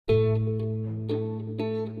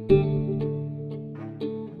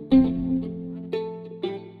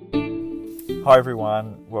Hi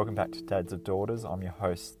everyone, welcome back to Dads of Daughters. I'm your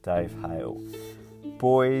host, Dave Hale.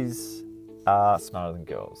 Boys are smarter than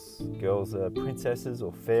girls. Girls are princesses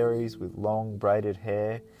or fairies with long braided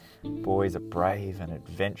hair. Boys are brave and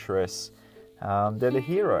adventurous. They're the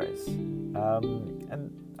heroes.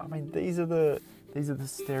 And I mean, these are the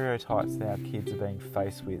stereotypes that our kids are being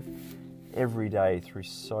faced with every day through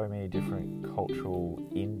so many different cultural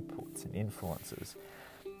inputs and influences.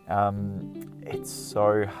 It's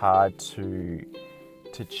so hard to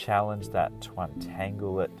challenge that, to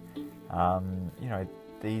untangle it.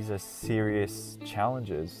 These are serious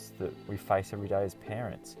challenges that we face every day as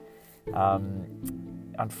parents.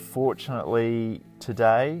 Unfortunately,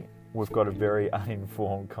 today we've got a very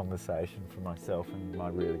uninformed conversation for myself and my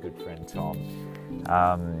really good friend Tom.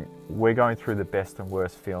 We're going through the best and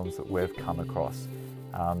worst films that we've come across,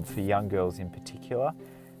 for young girls in particular.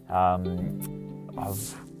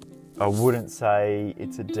 I wouldn't say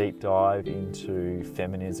it's a deep dive into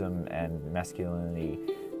feminism and masculinity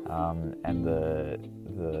and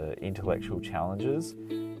the intellectual challenges,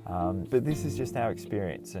 but this is just our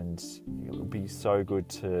experience, and it'll be so good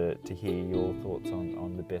to hear your thoughts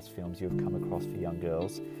on the best films you've come across for young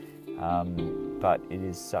girls. But it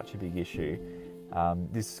is such a big issue.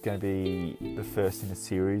 This is going to be the first in a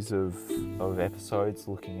series of episodes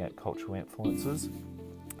looking at cultural influences.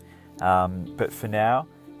 But for now,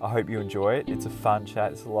 I hope you enjoy it. It's a fun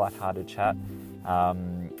chat, it's a light-hearted chat.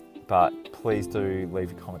 But please do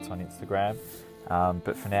leave your comments on Instagram.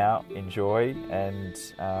 But for now, enjoy, and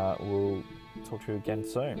we'll talk to you again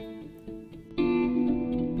soon.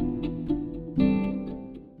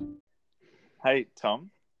 Hey, Tom.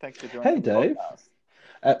 Thanks for joining Hey, Dave. podcast.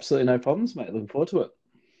 Absolutely no problems, mate. Looking forward to it.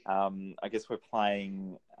 I guess we're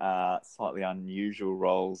playing slightly unusual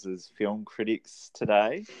roles as film critics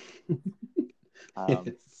today.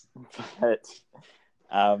 Yes. But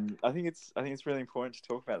I think it's really important to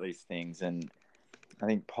talk about these things, and I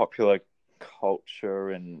think popular culture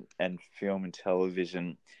and film and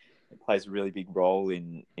television, it plays a really big role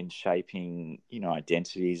in shaping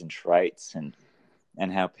identities and traits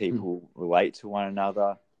and how people relate to one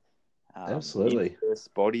another. Absolutely.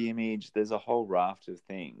 Interest, body image. There's a whole raft of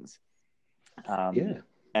things. Yeah.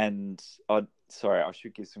 And I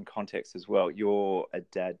should give some context as well. You're a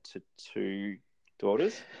dad to two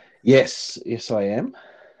daughters. Yes, I am.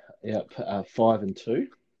 Yep, 5 and 2.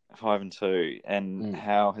 5 and 2. And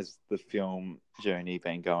how has the film journey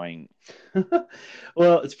been going?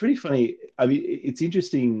 Well, it's pretty funny. I mean, it's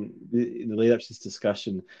interesting in the lead up to this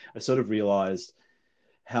discussion. I sort of realised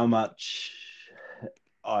how much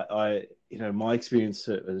I my experience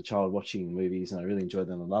as a child watching movies, and I really enjoy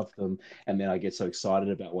them and love them, and then I get so excited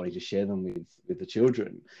about wanting to share them with the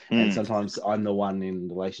children. And sometimes I'm the one in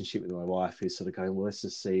the relationship with my wife who's sort of going, well, let's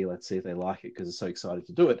see if they like it, because I'm so excited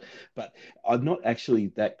to do it. But I'm not actually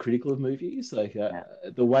that critical of movies. Like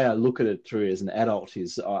the way I look at it through as an adult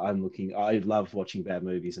is I love watching bad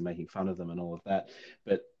movies and making fun of them and all of that.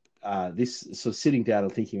 But this sort of sitting down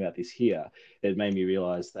and thinking about this here, it made me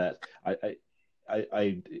realize that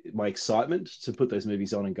my excitement to put those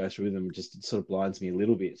movies on and go through them just sort of blinds me a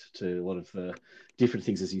little bit to a lot of the different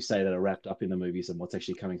things, as you say, that are wrapped up in the movies and what's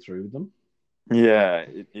actually coming through with them. Yeah,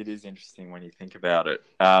 it is interesting when you think about it.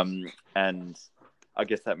 And I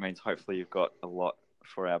guess that means hopefully you've got a lot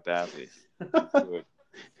for our bad list.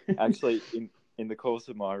 Actually, in the course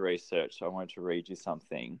of my research, I wanted to read you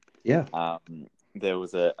something. Yeah. There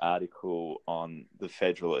was an article on The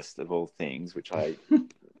Federalist, of all things, which I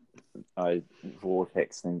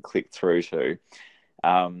vortexed and clicked through to.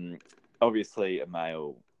 Obviously a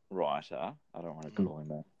male writer. I don't want to call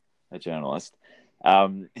him a journalist.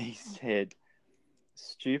 He said,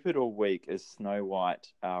 stupid or weak as Snow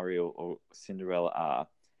White, Ariel, or Cinderella are,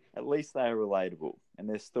 at least they are relatable, and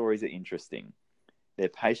their stories are interesting. Their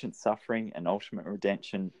patient suffering and ultimate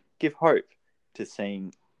redemption give hope to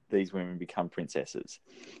seeing these women become princesses.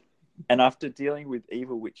 And after dealing with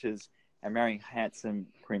evil witches and marrying handsome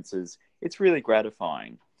princes, it's really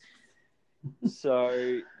gratifying.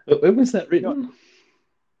 So, when was that written?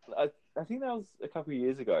 I think that was a couple of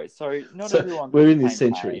years ago. So everyone's we're on in the this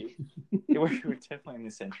same century. page. We're definitely in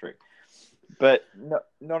this century, but not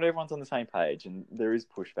everyone's on the same page, and there is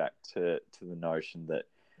pushback to the notion that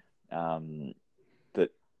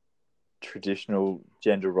that traditional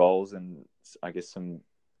gender roles and I guess some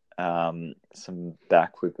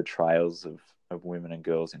backward portrayals of women and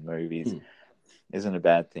girls in movies isn't a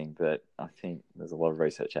bad thing, but I think there's a lot of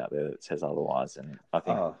research out there that says otherwise, and I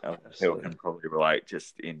think people can probably relate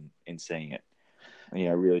just in seeing it,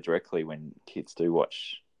 really directly when kids do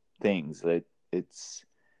watch things. That it's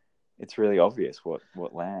really obvious what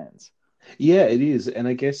lands. Yeah, it is. And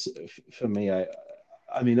I guess for me,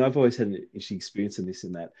 I mean, I've always had an interesting experience in this,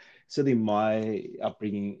 in that certainly my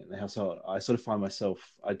upbringing in the household, I sort of find myself,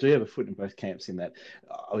 I do have a foot in both camps in that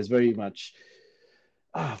I was very much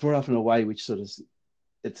brought up in a way which sort of,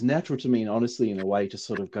 it's natural to me and honestly in a way to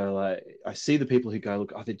sort of go like, I see the people who go,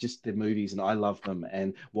 look, oh, they're movies and I love them,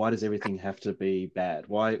 and why does everything have to be bad?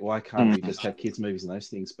 Why can't we Mm. just have kids movies and those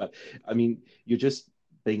things? But I mean, you're just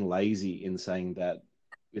being lazy in saying that,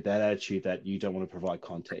 with that attitude, that you don't want to provide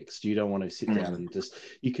context, you don't want to sit down Mm. and just,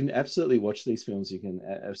 you can absolutely watch these films, you can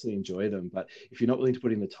absolutely enjoy them, but if you're not willing to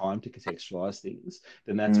put in the time to contextualize things,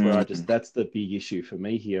 then that's where Mm. that's the big issue for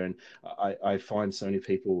me here. And I find so many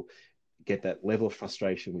people get that level of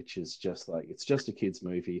frustration, which is just like, it's just a kids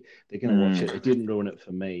movie, they're going to watch it, Mm. it didn't ruin it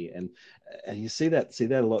for me. And you see that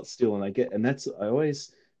a lot still. And that's, I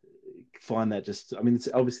always find that just, I mean, it's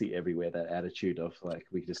obviously everywhere, that attitude of like,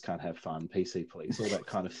 we just can't have fun, PC police, all that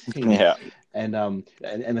kind of thing. Yeah. And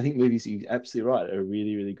I think movies, you're absolutely right, are a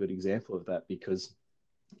really, really good example of that, because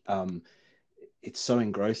um it's so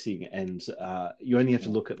engrossing. And you only have to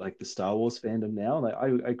look at like the Star Wars fandom now. Like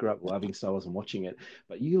I grew up loving Star Wars and watching it,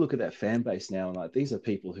 but you look at that fan base now, and like, these are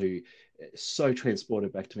people who are so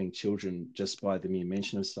transported back to being children just by the mere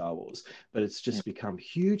mention of Star Wars. But it's just become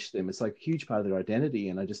huge to them. It's like a huge part of their identity.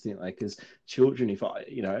 And I just think, like, as children, if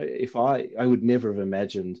I would never have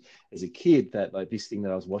imagined as a kid that like this thing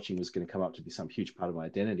that I was watching was going to come up to be some huge part of my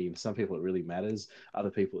identity. And for some people it really matters, other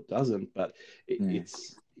people it doesn't. But Mm.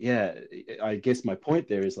 it's, yeah, I guess my point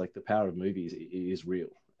there is like, the power of movies is real,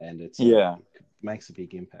 and Yeah. it makes a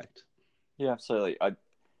big impact. Yeah, absolutely.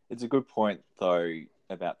 It's a good point though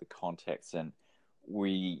about the context, and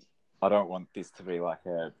we. I don't want this to be like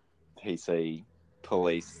a PC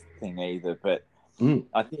police thing either, but Mm,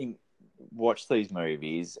 I think watch these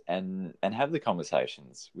movies and have the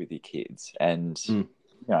conversations with your kids, and mm,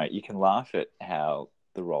 you can laugh at how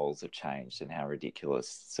the roles have changed and how ridiculous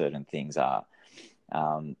certain things are.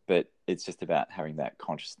 But it's just about having that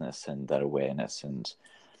consciousness and that awareness, and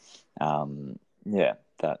yeah,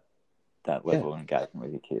 that yeah. level of engagement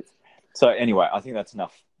with your kids. So anyway, I think that's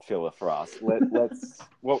enough filler for us. Let's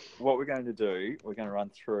what we're going to do. We're going to run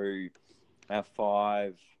through our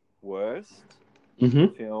 5 worst Hmm.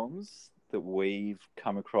 films that we've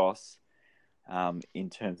come across in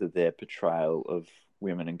terms of their portrayal of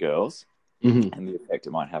women and girls Hmm. and the effect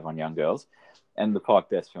it might have on young girls, and the 5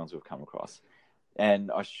 best films we've come across.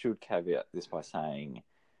 And I should caveat this by saying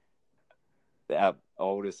our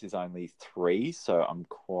oldest is only 3, so I'm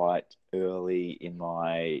quite early in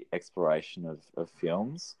my exploration of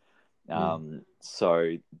films.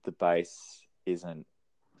 So the base isn't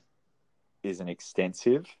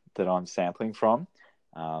extensive that I'm sampling from.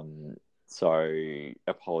 So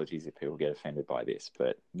apologies if people get offended by this,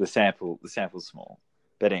 but the sample's small.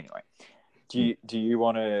 But anyway, do you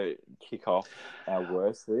want to kick off our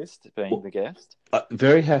worst list, being Well, the guest?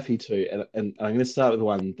 very happy to, and I'm going to start with the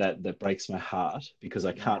one that breaks my heart, because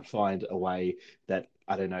I can't find a way that,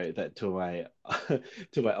 I don't know, that to my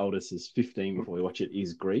to my oldest is 15 before we watch it,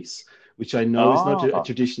 is Grease, which I know is not Oh,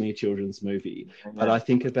 traditionally a children's movie, but yeah. I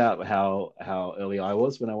think about how early I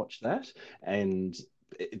was when I watched that, and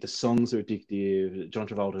the songs are addictive. John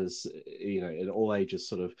Travolta's, at all ages,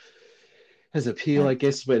 sort of has appeal, I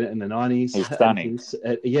guess, when in the 90s He's and stunning. things.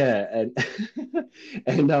 Yeah, and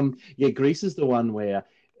and yeah, Grease is the one where,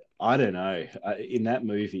 I don't know, in that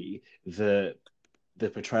movie, the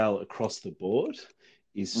portrayal across the board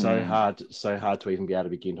is Mm. so hard to even be able to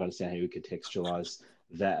begin to understand how you contextualize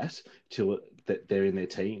that till that they're in their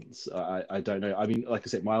teens. I don't know. I mean, like I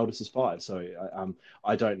said, my oldest is 5, so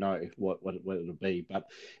I don't know what it'll be. But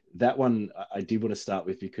that one I did want to start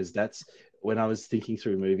with, because that's when I was thinking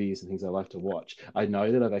through movies and things I like to watch. I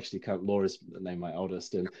know that I've actually come. Laura's named my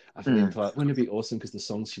oldest, and I've been Mm. thought, wouldn't it be awesome, because the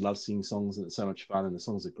songs, she loves singing songs and it's so much fun and the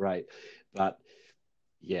songs are great, but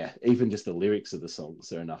yeah, even just the lyrics of the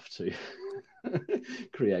songs are enough to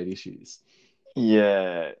create issues.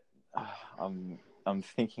 Yeah, I'm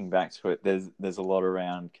thinking back to it. There's a lot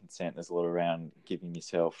around consent. There's a lot around giving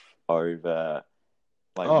yourself over,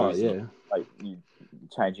 like Oh losing, yeah. like you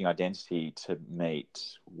changing identity to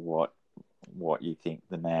meet what you think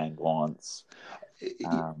the man wants.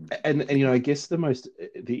 And I guess the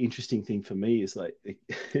interesting thing for me is like,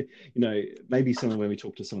 maybe some when we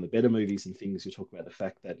talk to some of the better movies and things, you talk about the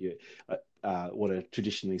fact that what are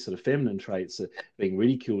traditionally sort of feminine traits are being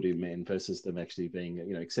ridiculed in men versus them actually being,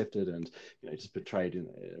 accepted and, just portrayed in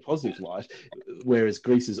a positive light. Whereas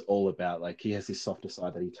Grease is all about, like, he has this softer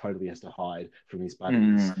side that he totally has to hide from his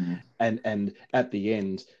buddies. And at the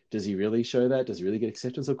end, does he really show that? Does he really get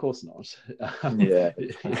acceptance? Of course not. Yeah.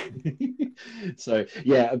 So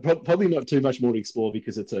yeah, probably not too much more to explore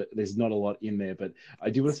because there's not a lot in there. But I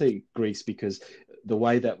do want to say Grease because the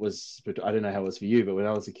way that was, I don't know how it was for you, but when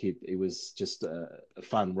I was a kid, it was just a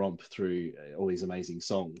fun romp through all these amazing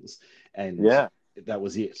songs, and that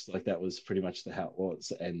was it. Like that was pretty much how it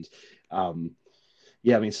was. And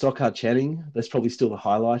yeah, I mean Stockard Channing, that's probably still the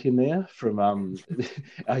highlight in there. From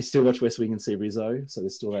I still watch West Wing and see Rizzo, so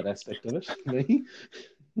there's still that aspect of it for me.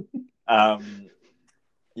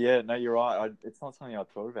 Yeah, no, you're right. It's not something I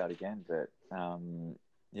thought about again, but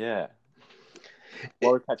yeah, a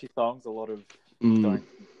lot of catchy songs, a lot of don't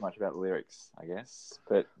think much about the lyrics, I guess.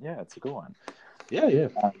 But yeah, it's a good one. Yeah.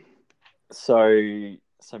 So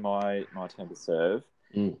my turn to serve.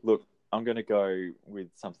 Look, I'm going to go with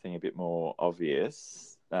something a bit more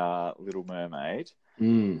obvious. Little Mermaid.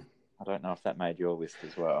 I don't know if that made your list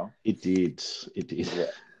as well. It did. Yeah.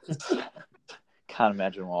 Can't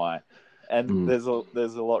imagine why. And there's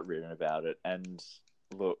a lot written about it. And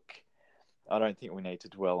look, I don't think we need to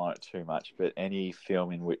dwell on it too much, but any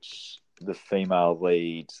film in which the female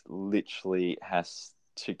lead literally has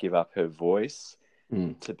to give up her voice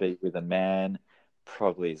to be with a man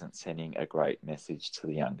probably isn't sending a great message to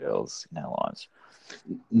the young girls in our lives.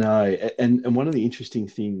 No, and one of the interesting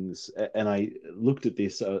things, and I looked at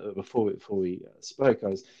this before we spoke,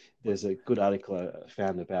 there's a good article I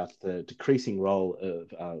found about the decreasing role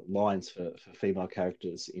of lines for female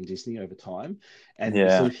characters in Disney over time, and you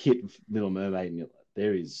sort of hit Little Mermaid, and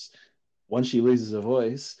there is, once she loses her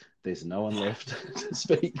voice, there's no one left to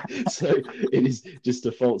speak, so it is just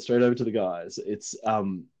default straight over to the guys. It's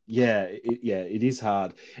it is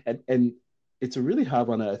hard, and it's a really hard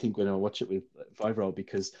one, I think, when I watch it with 5-year-old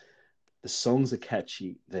because the songs are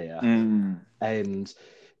catchy there, and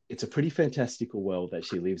it's a pretty fantastical world that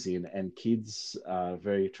she lives in, and kids are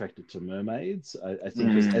very attracted to mermaids, I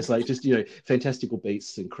think, as like just, fantastical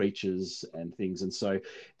beasts and creatures and things. And so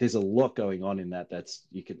there's a lot going on in that's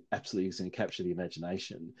you can absolutely capture the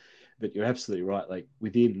imagination. But you're absolutely right. Like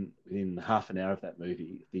within half an hour of that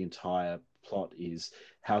movie, the entire plot is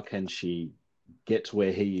how can she get to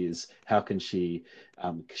where he is, how can she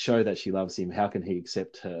show that she loves him, how can he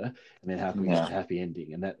accept her, and then how can we get a happy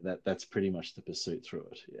ending. And that's pretty much the pursuit through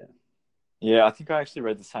it. I think I actually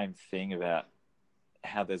read the same thing about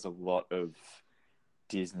how there's a lot of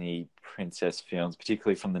Disney princess films,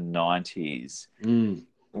 particularly from the 90s,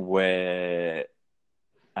 where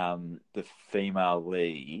the female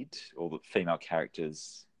lead or the female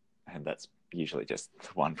characters, and that's usually just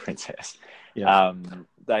one princess,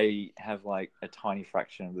 they have like a tiny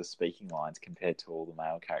fraction of the speaking lines compared to all the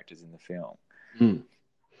male characters in the film.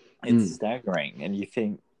 It's staggering, and you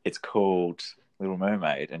think it's called Little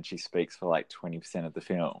Mermaid and she speaks for like 20% of the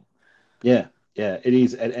film. Yeah, it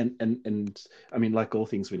is. And I mean, like all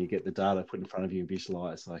things, when you get the data put in front of you and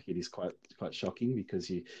visualize, like it is quite shocking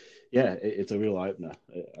because it's a real opener.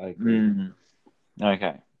 I agree.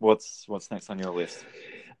 Okay, what's next on your list?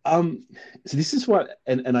 So this is what,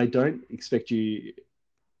 and I don't expect you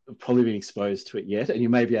probably been exposed to it yet, and you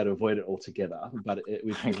may be able to avoid it altogether. But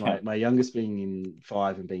with my youngest being in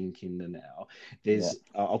 5 and being in kinder now, there's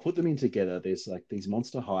I'll put them in together. There's like these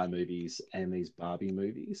Monster High movies and these Barbie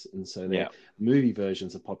movies, and so they're movie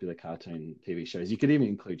versions of popular cartoon TV shows. You could even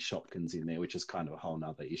include Shopkins in there, which is kind of a whole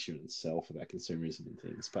nother issue in itself about consumerism and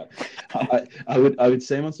things. But I would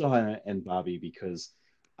say Monster High and Barbie because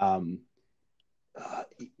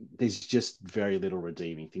there's just very little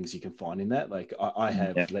redeeming things you can find in that. Like I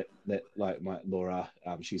have let like my Laura,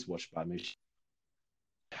 she's watched Barbie, she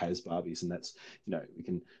has Barbies, and that's, we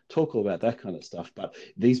can talk all about that kind of stuff. But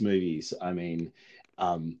these movies, I mean,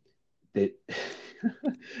 that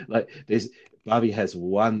like there's Barbie has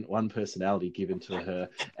one personality given to her,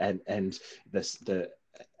 and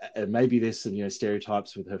maybe there's some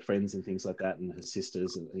stereotypes with her friends and things like that, and her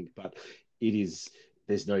sisters and things, but it is.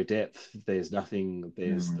 There's no depth. There's nothing.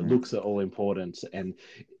 The looks are all important, and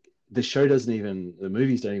the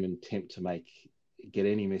movies don't even attempt to get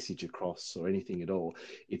any message across or anything at all.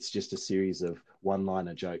 It's just a series of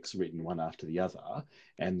one-liner jokes written one after the other,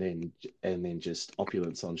 and then just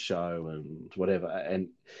opulence on show and whatever. And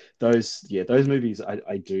those movies,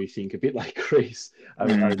 I do think a bit like Grease. I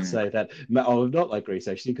would say that. Oh, not like Grease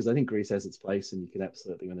actually, because I think Grease has its place, and you can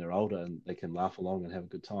absolutely, when they're older, and they can laugh along and have a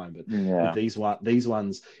good time. But these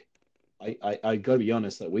ones, I got to be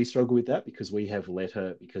honest that we struggle with that because we have let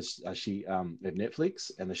her because she we have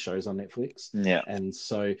Netflix and the show's on Netflix, Yeah. and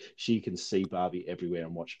so she can see Barbie everywhere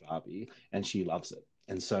and watch Barbie, and she loves it.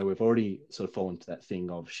 And so we've already sort of fallen to that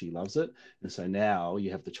thing of she loves it, and so now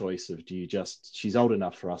you have the choice of do you just she's old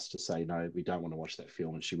enough for us to say no, we don't want to watch that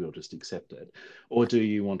film, and she will just accept it, or do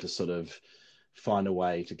you want to sort of find a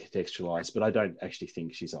way to contextualize, but I don't actually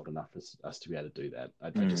think she's old enough as us to be able to do that. I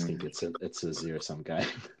just think it's a zero sum game.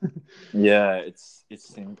 Yeah, it's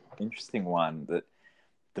an interesting one that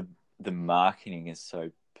the marketing is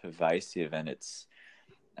so pervasive, and it's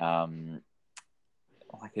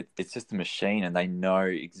it's just a machine, and they know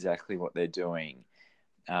exactly what they're doing,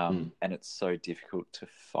 and it's so difficult to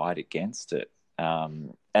fight against it.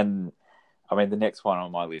 And I mean, the next one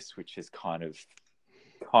on my list, which is kind of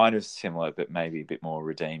similar, but maybe a bit more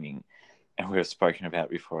redeeming, and we've spoken about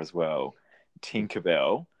before as well,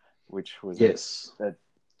 Tinkerbell, which was yes, a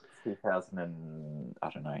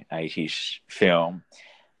 2008-ish film.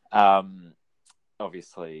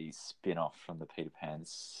 Obviously spin-off from the Peter Pan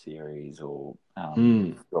series or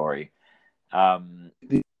story. I mean,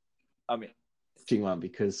 one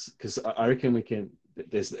because I reckon we can.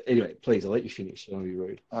 There's anyway. Please, I'll let you finish. I don't want to be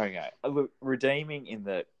rude. Okay, look, redeeming in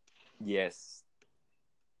that, yes,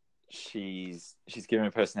 she's given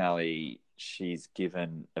a personality. She's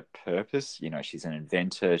given a purpose. You know, she's an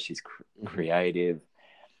inventor. She's creative.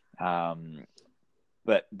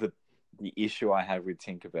 But the issue I have with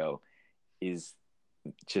Tinkerbell is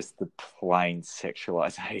just the plain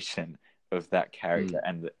sexualization of that character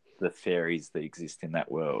and the fairies that exist in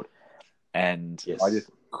that world. And I just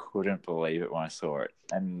couldn't believe it when I saw it.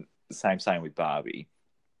 And same with Barbie.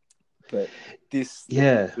 But this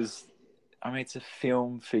was, I mean, it's a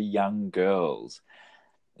film for young girls.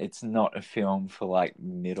 It's not a film for like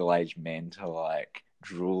middle-aged men to like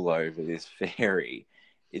drool over this fairy.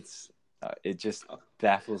 It just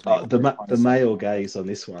baffles me. The male gaze on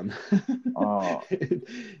this one.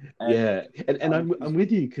 Yeah, and I'm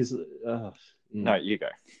with you because no, you go.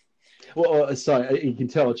 Well, sorry, you can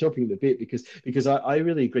tell I'm chopping it a bit because I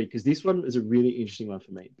really agree because this one is a really interesting one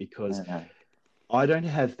for me because I don't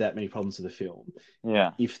have that many problems with the film.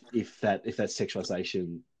 Yeah. If that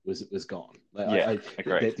sexualization was gone. I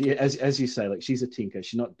agree. As you say, like she's a tinker.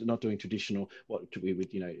 She's not doing traditional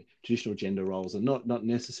traditional gender roles, and not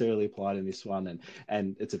necessarily applied in this one.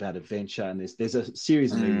 And it's about adventure. And there's a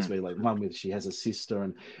series of movies where like one with she has a sister,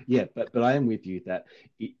 and but I am with you that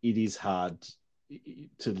it is hard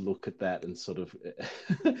to look at that and sort of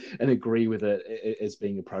and agree with it as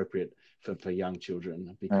being appropriate for young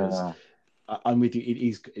children because. I'm with you.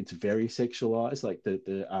 It's very sexualized. Like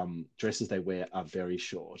the dresses they wear are very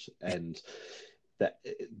short, and that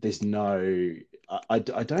there's no. I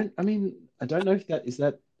don't. I mean, I don't know if that is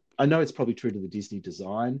that. I know it's probably true to the Disney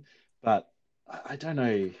design, but I don't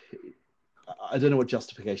know. I don't know what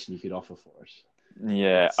justification you could offer for it.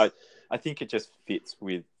 Yeah, I think it just fits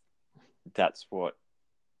with. That's what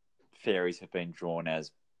fairies have been drawn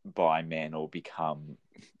as by men or become,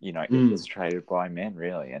 illustrated by men,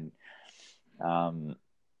 really, and. I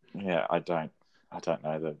don't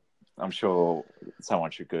know I'm sure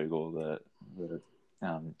someone should Google the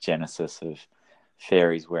genesis of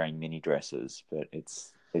fairies wearing mini dresses, but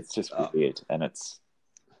it's just weird and it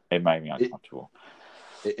made me uncomfortable.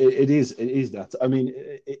 It is nuts. I mean,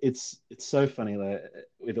 it's so funny like,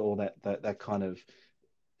 with all that kind of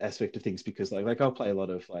aspect of things because like I'll play a lot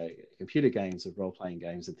of like computer games of role-playing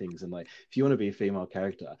games and things, and like if you want to be a female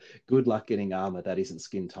character, good luck getting armor that isn't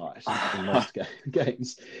skin tight in most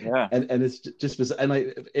games. And it's just bizarre. And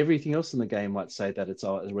like everything else in the game might say that it's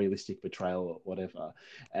a realistic portrayal or whatever,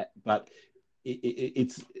 but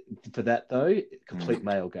it's for that though complete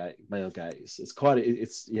male gaze. I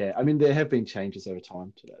mean there have been changes over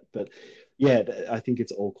time to that, but I think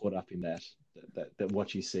it's all caught up in that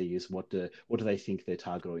what you see is what do they think their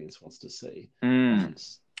target audience wants to see. And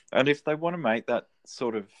if they want to make that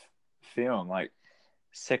sort of film like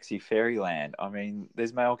Sexy Fairyland, I mean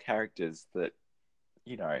there's male characters that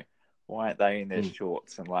why aren't they in their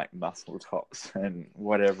shorts and like muscle tops and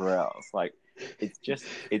whatever else, like it's just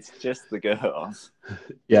the girls.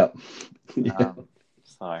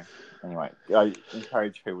 So anyway, I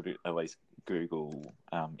encourage people to at least Google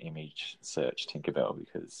image search Tinkerbell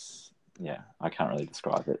because I can't really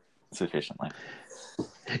describe it sufficiently.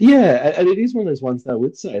 And it is one of those ones that I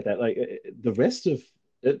would say that like the rest of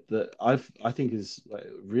it that I think is like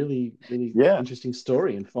really interesting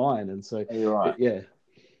story and fine, and so you're right.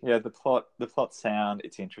 The plot sound,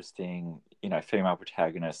 it's interesting, female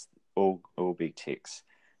protagonist, all big ticks.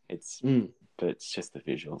 But it's just the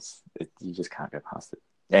visuals. You just can't go past it.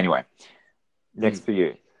 Anyway, next for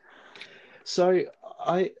you. So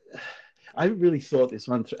I I really thought this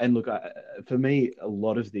one through, and look, for me, a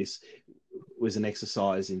lot of this was an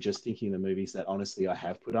exercise in just thinking the movies that honestly I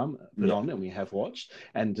have put Yeah. on and we have watched,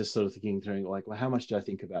 and just sort of thinking through like, well, how much do I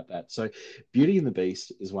think about that? So, Beauty and the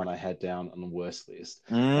Beast is one I had down on the worst list,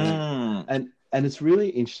 and Mm. and it's really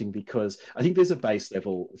interesting because I think there's a base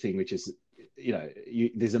level thing, which is,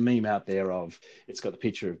 there's a meme out there of it's got the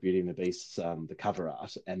picture of Beauty and the Beast's the cover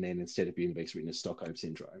art, and then instead of Beauty and the Beast written as Stockholm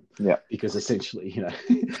Syndrome, Yeah. because essentially,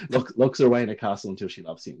 locks her away in a castle until she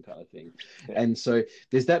loves him, kind of thing. Yeah. And so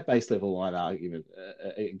there's that base level line argument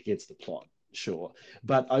against the plot, sure.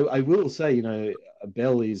 But I will say,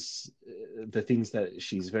 Belle is the things that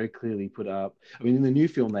she's very clearly put up. I mean, in the new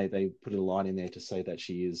film, they put a line in there to say that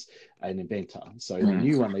she is an inventor. So in the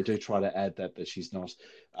new one, they do try to add that she's not,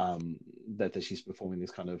 that she's performing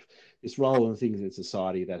this kind of this role and things in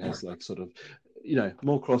society that has like sort of,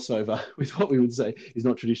 more crossover with what we would say is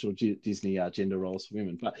not traditional Disney gender roles for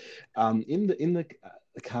women. But in the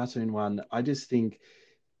cartoon one, I just think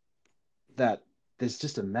that there's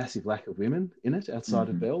just a massive lack of women in it outside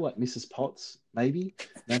of Belle, like Mrs. Potts, maybe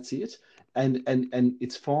that's it. And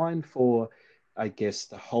it's fine for, I guess,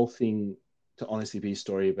 the whole thing to honestly be a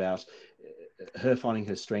story about her finding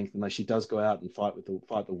her strength, and like she does go out and fight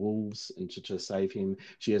the wolves and to save him.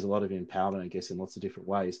 She has a lot of empowerment, I guess, in lots of different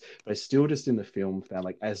ways. But I still just in the film found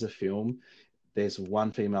like as a film, there's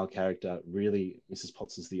one female character. Really, Mrs.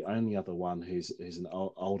 Potts is the only other one who's an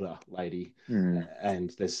older lady,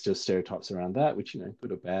 and there's still stereotypes around that, which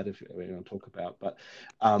good or bad if we want to talk about. But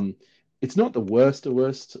it's not the worst of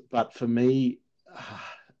worst. But for me,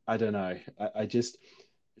 I don't know. I just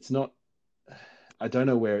it's not. I don't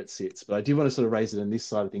know where it sits, but I do want to sort of raise it in this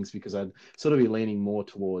side of things because I'd sort of be leaning more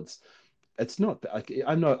towards. It's not.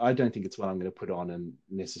 I'm not. I don't think it's what I'm going to put on and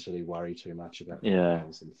necessarily worry too much about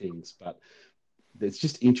females and things. But there's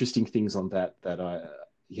just interesting things on that I,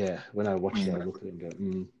 when I watch it, I look at it and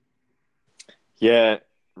go, Yeah,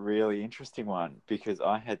 really interesting one because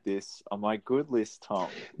I had this on my good list, Tom.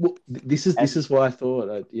 Well, this is why I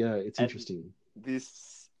thought, it's interesting.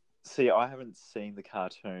 See, I haven't seen the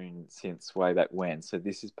cartoon since way back when, so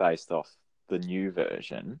this is based off the new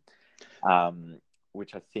version,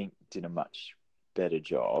 which I think did a much better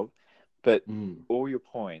job. But all your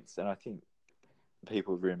points, and I think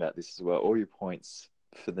people have written about this as well, all your points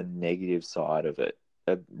for the negative side of it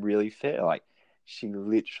are really fair. Like, she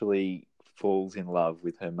literally falls in love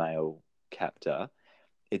with her male captor.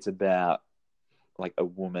 It's about like a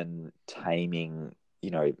woman taming,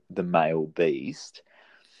 the male beast.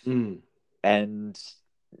 And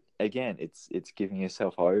again, it's giving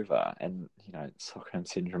yourself over, and Stockholm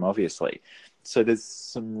syndrome, obviously. So there's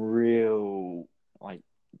some real,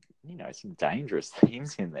 some dangerous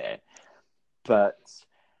themes in there. But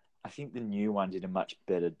I think the new one did a much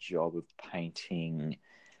better job of painting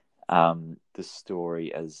the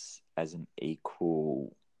story as an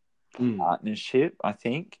equal partnership. I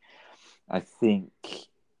think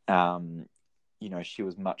she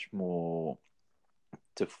was much more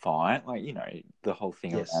defiant, the whole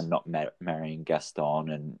thing around not marrying Gaston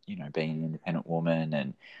and being an independent woman,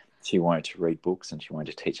 and she wanted to read books and she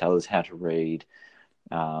wanted to teach others how to read,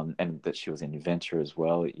 and that she was an inventor as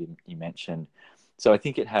well. You mentioned, so I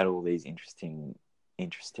think it had all these interesting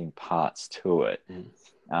parts to it.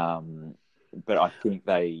 But I think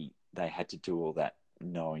they had to do all that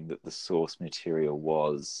knowing that the source material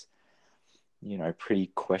was pretty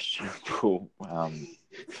questionable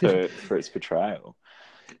for its portrayal.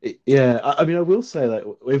 Yeah, I mean, I will say that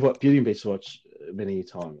we've watched Beauty and Beast watch many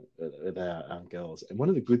times with our girls, and one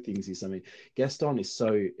of the good things is, I mean, Gaston is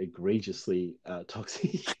so egregiously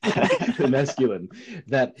toxic and masculine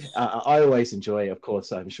that I always enjoy. Of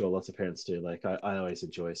course, I'm sure lots of parents do. Like, I always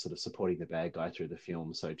enjoy sort of supporting the bad guy through the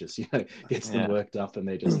film, so just gets them worked up, and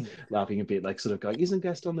they're just laughing a bit, like sort of going, "Isn't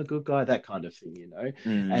Gaston the good guy?" That kind of thing,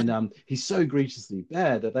 And he's so egregiously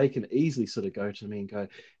bad that they can easily sort of go to me and go,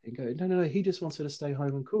 no, he just wants her to stay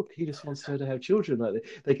home and cook. He just wants her to have children. Like,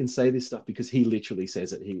 they can say this stuff because he literally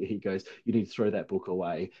says it. He goes, "You need to throw that book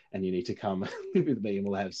away and you need to come live with me and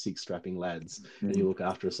we'll have 6 strapping lads and you look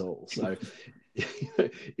after us all." So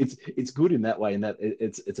it's good in that way, in that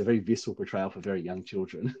it's a very visceral portrayal for very young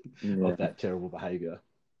children of that terrible behavior.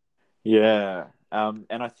 Yeah. And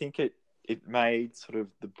I think it made sort of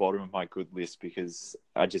the bottom of my good list because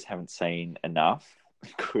I just haven't seen enough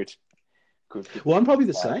good. Well, I'm probably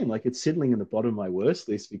the same. Like, it's settling in the bottom of my worst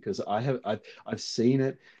list because I've seen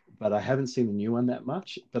it, but I haven't seen the new one that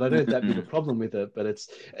much. But I don't have that big a problem with it. But it's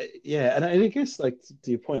and I guess, like,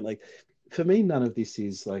 to your point, like, for me, none of this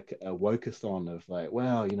is like a woke-a-thon of like,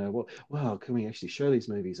 wow, can we actually show these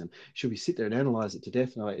movies and should we sit there and analyze it to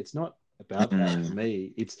death? No, it's not about that. For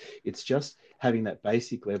me, it's just having that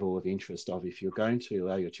basic level of interest of, if you're going to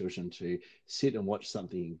allow your children to sit and watch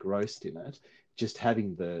something engrossed in it, just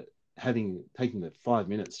taking the 5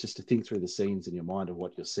 minutes just to think through the scenes in your mind of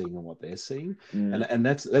what you're seeing and what they're seeing. And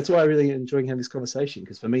that's why I really enjoying having this conversation,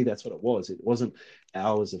 because for me that's what it was. It wasn't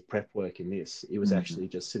hours of prep work in this. It was actually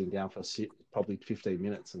just sitting down for probably 15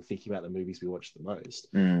 minutes and thinking about the movies we watched the most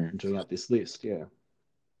and doing up this list.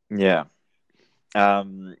 Yeah.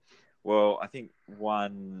 Well, I think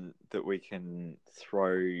one that we can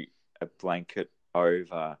throw a blanket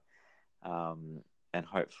over, and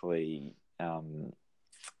hopefully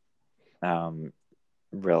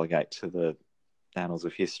relegate to the annals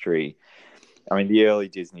of history. I mean, the early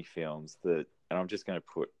Disney films and I'm just going to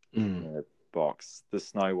put in a box, the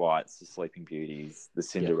Snow Whites, the Sleeping Beauties, the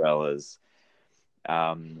Cinderellas.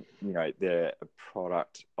 They're a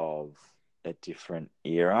product of a different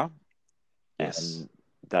era. Yes. And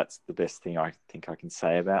that's the best thing I think I can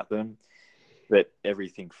say about them. But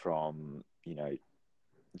everything from,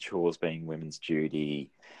 chores being women's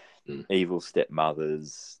duty, evil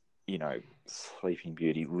stepmothers, Sleeping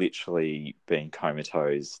Beauty literally being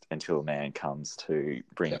comatose until a man comes to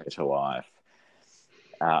bring her to life.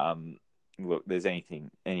 Look, there's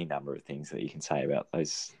any number of things that you can say about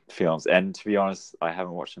those films. And to be honest, I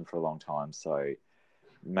haven't watched them for a long time, so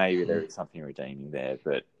maybe there is something redeeming there.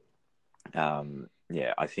 But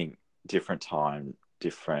I think different time,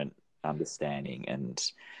 different understanding, and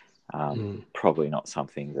probably not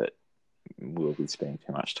something that we'll be spending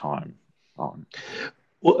too much time on.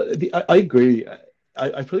 Well, I agree. I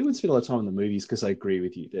probably wouldn't spend a lot of time in the movies because I agree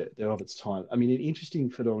with you that they're of its time. I mean, an interesting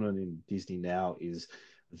phenomenon in Disney now is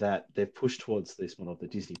that they've pushed towards this one of the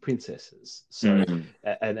Disney princesses. So,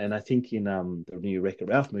 and I think in the new Wreck-It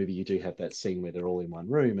Ralph movie, you do have that scene where they're all in one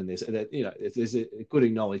room, and there's a good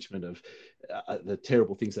acknowledgement of the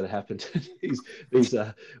terrible things that have happened to these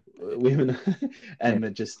women, and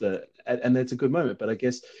and that's a good moment. But I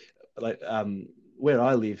guess where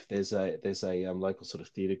I live, there's a local sort of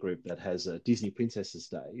theatre group that has a Disney Princesses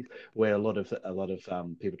Day, where a lot of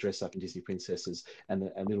people dress up in Disney princesses,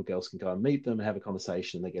 and little girls can go and meet them and have a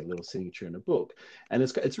conversation, and they get a little signature in a book, and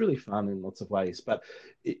it's really fun in lots of ways. But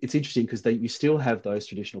it's interesting because you still have those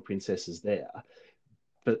traditional princesses there,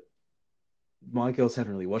 but my girls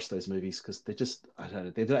haven't really watched those movies because I don't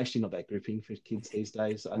know, they're actually not that gripping for kids these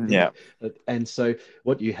days, I think. Yeah. And so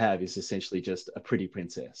what you have is essentially just a pretty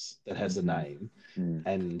princess that has a name,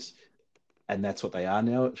 and that's what they are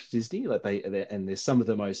now at Disney. Like and there's some of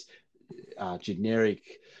the most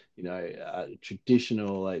generic,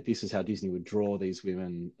 traditional, like this is how Disney would draw these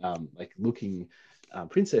women, like looking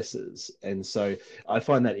princesses. And so I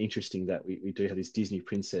find that interesting that we do have this Disney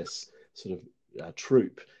princess sort of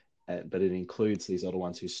troupe. But it includes these other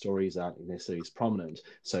ones whose stories aren't necessarily as prominent.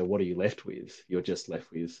 So what are you left with? You're just left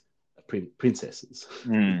with princesses.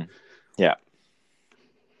 Yeah,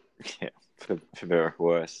 for better or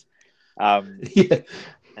worse. Have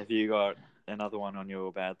you got another one on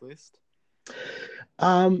your bad list?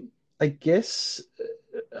 I guess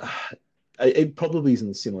it probably is in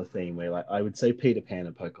a similar theme where, like, I would say Peter Pan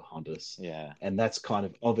and Pocahontas. Yeah. And that's kind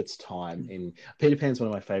of its time. And Peter Pan's one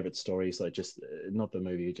of my favorite stories, like just not the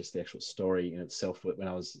movie, just the actual story in itself when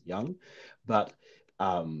I was young. But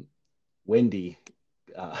Wendy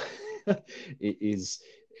is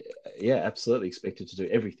absolutely expected to do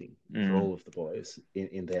everything for all of the boys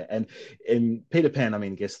in there. And Peter Pan, I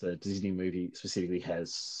mean, I guess the Disney movie specifically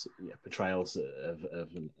has portrayals of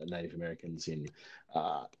Native Americans in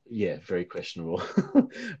very questionable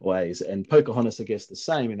ways. And Pocahontas, I guess, the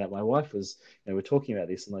same, in that my wife was, we're talking about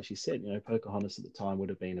this, and like she said, Pocahontas at the time would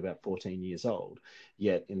have been about 14 years old.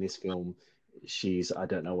 Yet in this film, she's, I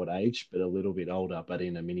don't know what age, but a little bit older, but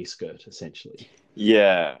in a miniskirt, essentially.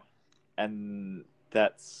 Yeah. And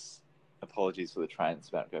that's, apologies for the train that's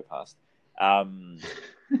about to go past. I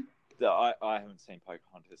haven't seen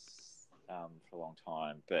Pocahontas for a long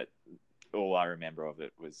time, but all I remember of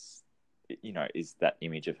it was, is that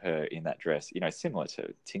image of her in that dress, similar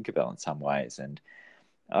to Tinkerbell in some ways. And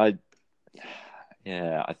I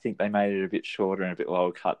think they made it a bit shorter and a bit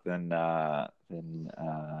lower cut than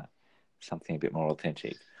something a bit more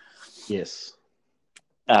authentic. Yes.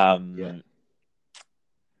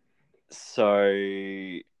 So,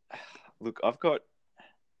 look, I've got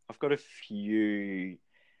a few.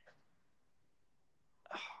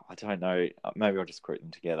 I don't know. Maybe I'll just group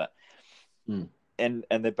them together, and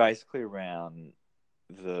they're basically around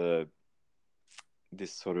this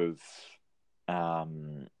sort of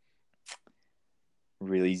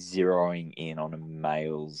really zeroing in on a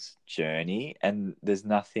male's journey, and there's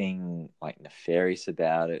nothing like nefarious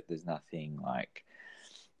about it. There's nothing like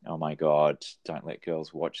oh my God, don't let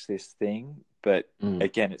girls watch this thing. But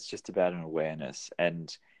again, it's just about an awareness.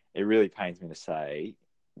 And it really pains me to say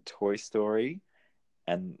Toy Story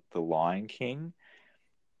and The Lion King,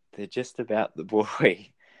 they're just about the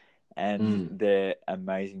boy. And they're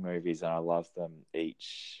amazing movies, and I love them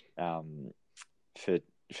each for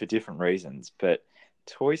different reasons. But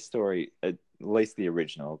Toy Story, at least the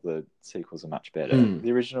original, the sequels are much better.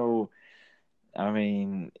 The original, I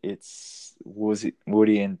mean, was it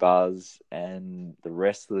Woody and Buzz and the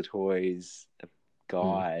rest of the toys are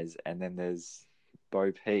guys, and then there's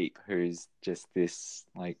Bo Peep, who's just this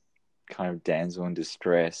like kind of damsel in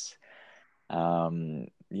distress,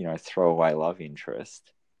 throwaway love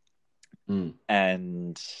interest.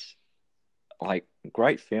 And like,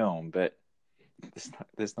 great film, but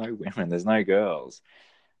there's no women, there's no girls.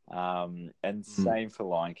 And same for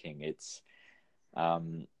Lion King. It's I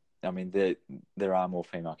mean, there are more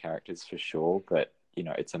female characters for sure, but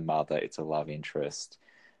it's a mother, it's a love interest,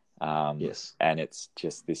 Yes, and it's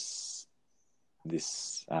just this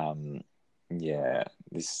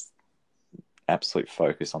absolute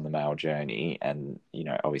focus on the male journey, and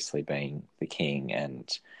obviously being the king,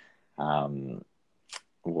 and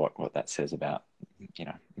what that says about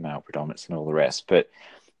male predominance and all the rest, but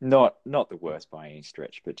not the worst by any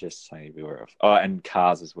stretch, but just say we were. Oh, and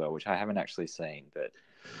Cars as well, which I haven't actually seen, but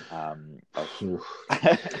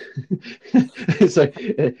so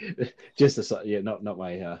just not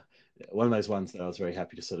my one of those ones that I was very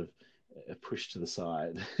happy to sort of push to the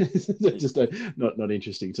side. Just not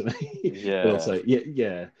interesting to me. Yeah. But also,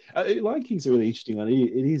 Lion King's a really interesting one.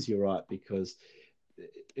 It is, you're right, because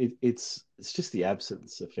it's just the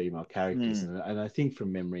absence of female characters, and I think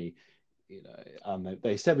from memory,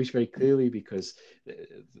 they establish very clearly, because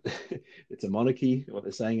it's a monarchy, what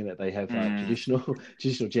they're saying, and that they have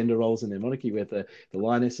traditional gender roles in their monarchy, where the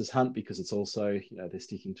lionesses hunt because it's also, they're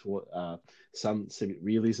sticking to some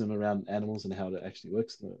realism around animals and how it actually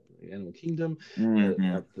works in the animal kingdom.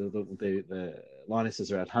 The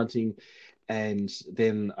lionesses are out hunting, and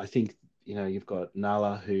then I think you've got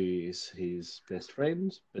Nala, who's his best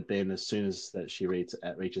friend, but then as soon as that she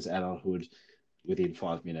reaches adulthood, within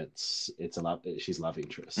 5 minutes, she's love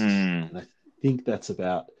interest, and I think that's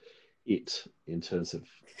about it in terms of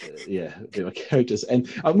female characters.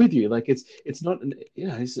 And I'm with you, like it's not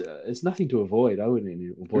it's nothing to avoid. I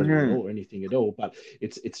wouldn't avoid it at all or anything at all, but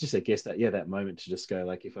it's just, I guess, that moment to just go,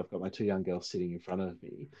 like, if I've got my two young girls sitting in front of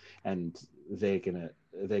me and they're gonna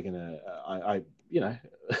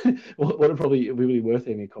what would probably be really worth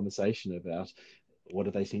having a conversation about, what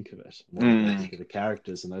do they think of it? What do they think of the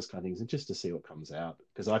characters and those kind of things? And just to see what comes out,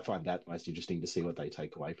 because I find that most interesting, to see what they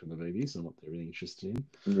take away from the movies and what they're really interested in.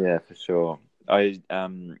 Yeah, for sure. I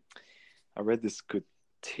read this good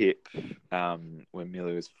tip when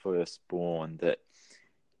Millie was first born, that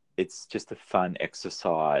it's just a fun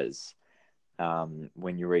exercise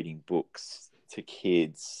when you're reading books to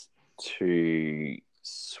kids to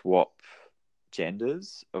swap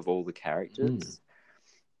genders of all the characters.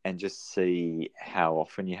 And just see how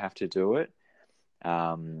often you have to do it,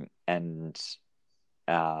 and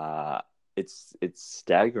it's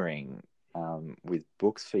staggering with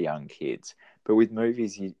books for young kids. But with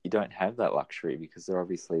movies, you don't have that luxury, because they're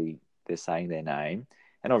saying their name,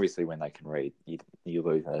 and obviously when they can read, you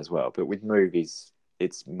lose that as well. But with movies,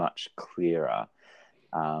 it's much clearer,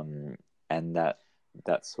 and that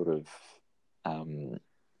sort of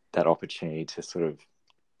that opportunity to sort of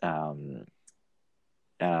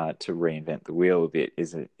to reinvent the wheel a bit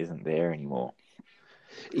isn't there anymore.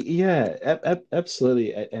 Yeah,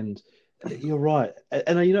 absolutely, and you're right.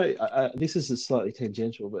 And this is slightly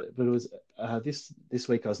tangential, but it was this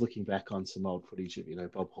week I was looking back on some old footage of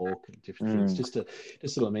Bob Hawke and different things, just to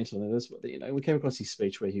lament on it. We came across his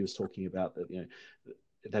speech where he was talking about that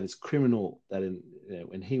that it's criminal that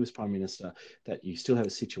when he was Prime Minister, that you still have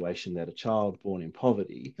a situation that a child born in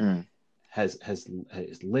poverty has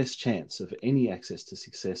less chance of any access to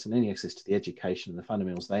success and any access to the education and the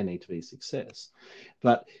fundamentals they need to be a success.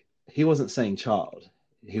 But he wasn't saying child.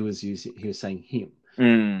 He was saying him,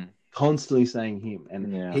 constantly saying him,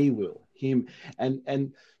 and him,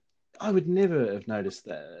 and I would never have noticed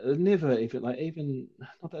that. Never, even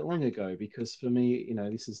not that long ago, because for me,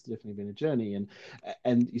 this has definitely been a journey,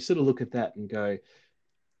 and you sort of look at that and go,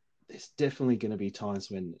 there's definitely going to be times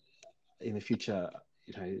when, in the future,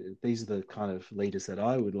 these are the kind of leaders that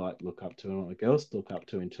I would look up to, and what girls look up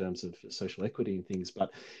to in terms of social equity and things.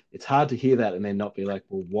 But it's hard to hear that and then not be like,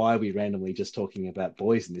 well, why are we randomly just talking about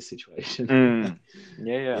boys in this situation?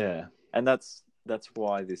 Yeah. And that's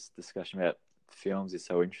why this discussion about films is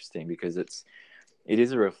so interesting, because it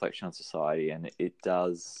is a reflection on society, and it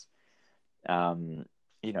does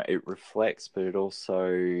it reflects, but it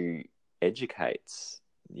also educates,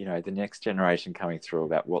 the next generation coming through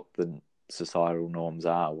about what the societal norms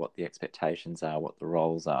are, what the expectations are, what the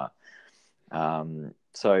roles are.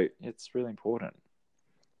 So it's really important.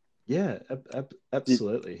 Yeah,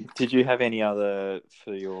 absolutely. Did you have any other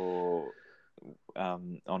for your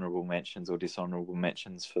honourable mentions or dishonourable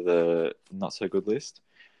mentions for the not so good list?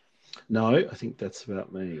 No, I think that's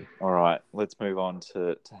about me. All right, let's move on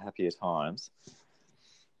to happier times.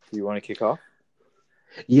 Do you want to kick off?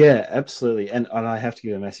 Yeah, absolutely. And I have to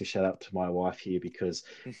give a massive shout out to my wife here because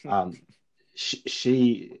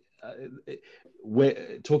she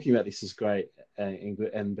we're talking about this is great, but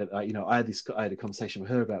I had a conversation with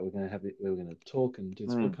her about we were going to talk and do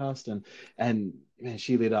this podcast, and man,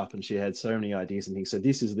 she lit up and she had so many ideas and things. So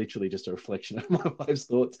this is literally just a reflection of my wife's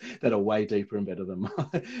thoughts that are way deeper and better than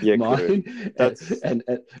mine.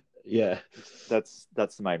 Yeah, that's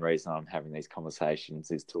the main reason I'm having these conversations,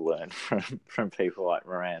 is to learn from people like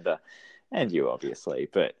Miranda and you, obviously.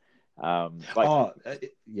 But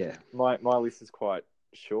yeah, my list is quite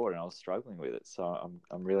short, and I was struggling with it, so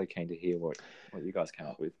I'm really keen to hear what you guys came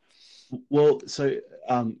up with. Well, so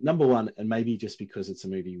number one, and maybe just because it's a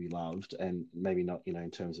movie we loved, and maybe not,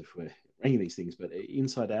 in terms of we're ranking these things, but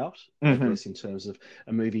Inside Out, I guess, in terms of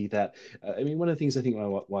a movie that, one of the things I think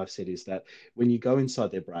my wife said is that when you go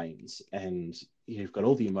inside their brains and you've got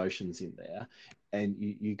all the emotions in there, and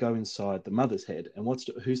you go inside the mother's head, and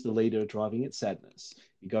who's the leader driving it? Sadness.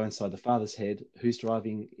 You go inside the father's head, who's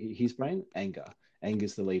driving his brain? Anger.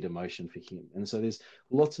 Anger's the lead emotion for him. And so there's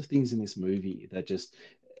lots of things in this movie that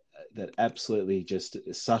absolutely just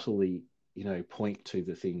subtly, point to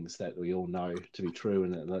the things that we all know to be true,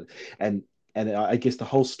 and I guess the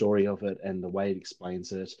whole story of it and the way it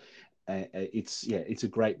explains it, it's a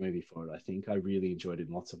great movie for it. I think I really enjoyed it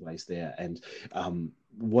in lots of ways there, and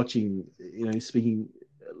watching, speaking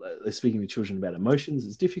with children about emotions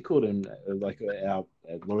is difficult, and like our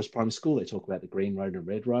at Loris Primary School, they talk about the green road and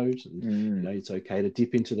red road, and it's okay to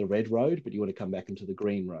dip into the red road, but you want to come back into the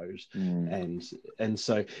green road, and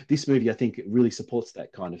so this movie, I think, really supports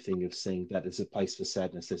that kind of thing of seeing that there's a place for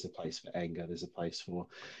sadness, there's a place for anger, there's a place for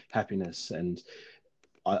happiness, and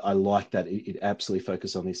I like that it absolutely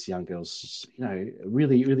focused on this young girl's,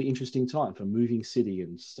 really, really interesting time for moving city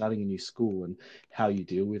and starting a new school and how you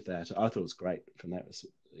deal with that. I thought it was great from that,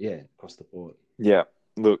 across the board. Yeah,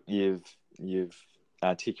 look, you've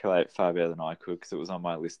articulated far better than I could, because it was on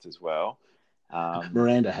my list as well.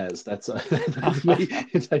 Miranda has. That's me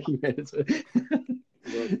taking minutes.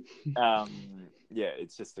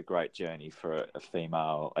 It's just a great journey for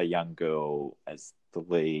a young girl as the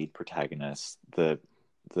lead protagonist.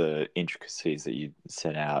 The intricacies that you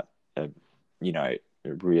set out are,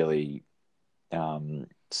 really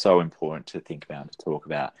so important to think about, to talk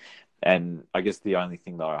about. And I guess the only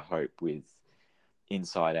thing that I hope with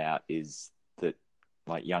Inside Out is that,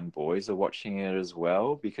 like, young boys are watching it as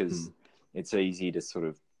well, because it's easy to sort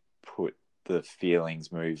of put the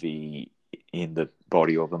feelings movie in the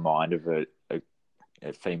body or the mind of a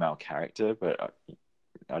female character, but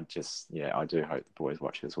I do hope the boys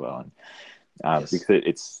watch it as well, and because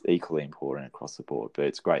it's equally important across the board. But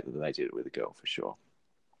it's great that they did it with a girl, for sure.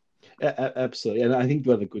 Absolutely, and I think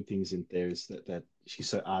one of the good things in there is that she's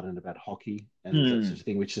so ardent about hockey and that sort of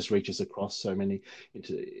thing, which just reaches across so many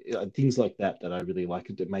into things like that I really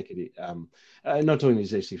like, to make it. Not talking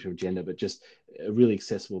necessarily from gender, but just a really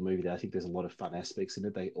accessible movie that I think there's a lot of fun aspects in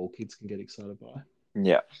it all kids can get excited by.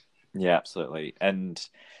 Yeah, absolutely. And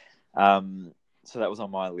so that was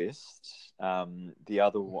on my list. The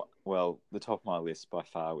other one, the top of my list by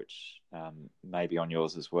far, which may be on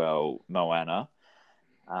yours as well, Moana.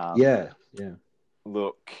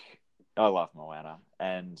 Look, I love Moana,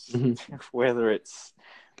 and whether it's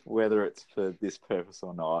for this purpose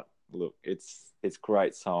or not, look, it's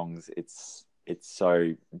great songs. It's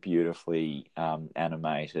so beautifully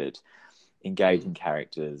animated, engaging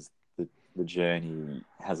characters. The journey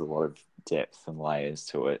has a lot of depth and layers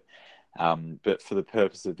to it. But for the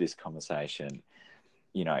purpose of this conversation,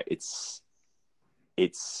 it's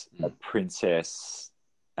a princess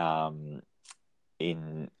in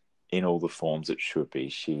all the forms it should be.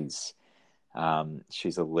 She's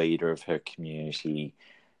a leader of her community.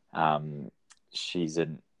 She's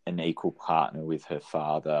an equal partner with her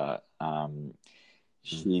father.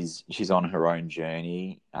 She's on her own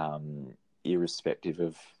journey, irrespective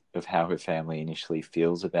of how her family initially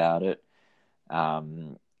feels about it.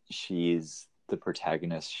 She is the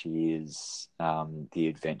protagonist. She is the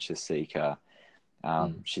adventure seeker.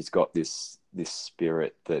 She's got this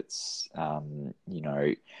spirit that's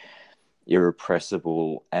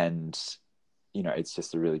irrepressible, and it's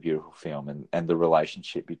just a really beautiful film, and the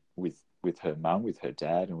relationship with her mum, with her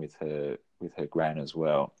dad, and with her gran as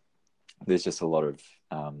well. There's just a lot of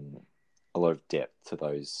depth to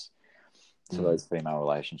those female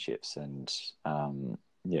relationships, and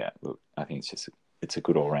look, I think it's a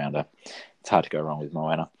good all rounder. It's hard to go wrong with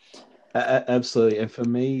Moana. Absolutely, and for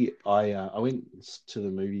me, I went to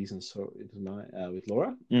the movies and saw it tonight with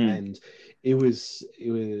Laura, and it was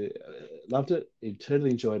loved it.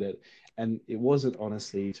 Totally enjoyed it, and it wasn't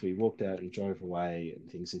honestly. So we walked out and drove away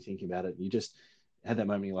and things, and thinking about it, you just had that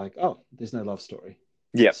moment. You're like, oh, there's no love story.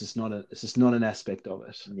 Yeah, it's just not an aspect of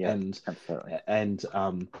it. Yeah, and absolutely. And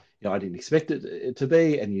I didn't expect it to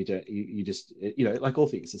be, and you just like all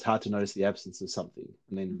things, it's hard to notice the absence of something,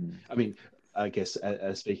 and then I mean. I guess,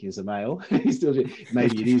 speaking as a male,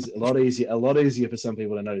 maybe it is a lot easier for some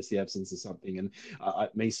people to notice the absence of something. And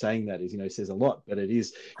me saying that is, says a lot. But it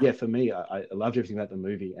is, for me, I loved everything about the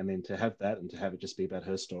movie, and then to have that and to have it just be about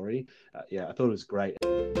her story, I thought it was great.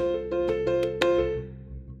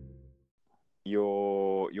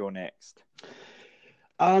 You're next.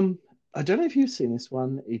 I don't know if you've seen this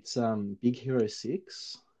one. It's Big Hero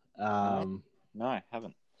 6. No, I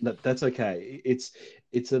haven't. That's okay. It's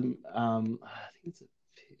a I think it's a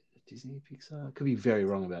Disney Pixar. Could be very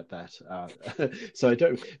wrong about that. So I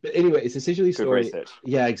don't. But anyway, it's essentially a story. Good research.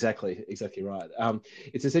 Yeah, exactly right.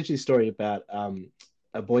 It's essentially a story about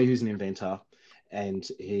a boy who's an inventor, and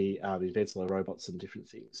he invents a lot of robots and different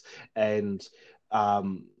things. And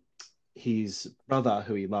his brother,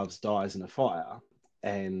 who he loves, dies in a fire.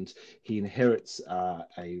 And he inherits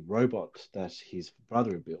a robot that his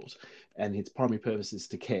brother had built, and its primary purpose is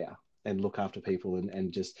to care and look after people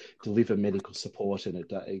and just deliver medical support, and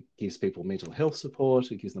it gives people mental health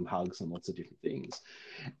support, it gives them hugs and lots of different things.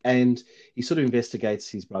 And he sort of investigates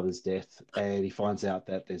his brother's death, and he finds out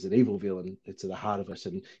that there's an evil villain that's at the heart of it,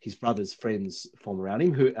 and his brother's friends form around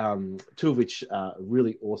him, who two of which are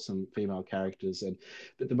really awesome female characters.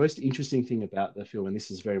 But the most interesting thing about the film, and this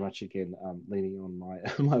is very much again leaning on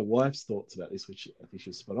my wife's thoughts about this, which I think she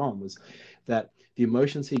was spot on, was that the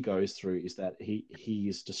emotions he goes through is that he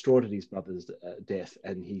is distraught at his brother's death,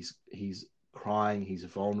 and he's crying, he's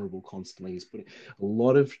vulnerable constantly, he's putting a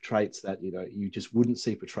lot of traits that you just wouldn't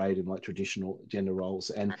see portrayed in like traditional gender roles,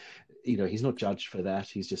 and he's not judged for that,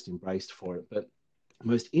 he's just embraced for it. But the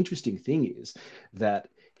most interesting thing is that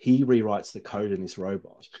he rewrites the code in this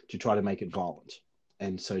robot to try to make it violent.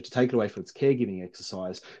 And so to take it away from its caregiving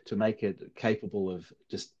exercise, to make it capable of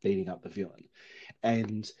just beating up the villain.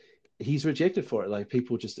 And he's rejected for it. Like,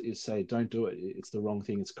 people just say, don't do it. It's the wrong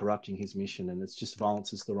thing. It's corrupting his mission. And it's just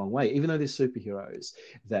violence is the wrong way. Even though they're superheroes,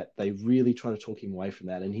 that they really try to talk him away from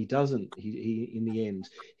that. And he doesn't. He in the end,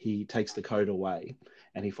 he takes the code away,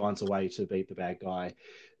 and he finds a way to beat the bad guy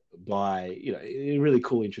by, in a really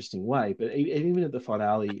cool, interesting way. But even at the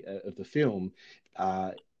finale of the film,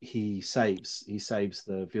 he saves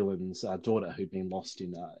the villain's daughter, who'd been lost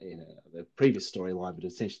in the previous storyline, but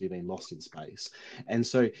essentially been lost in space. And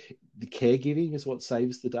so the caregiving is what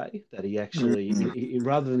saves the day, that he actually,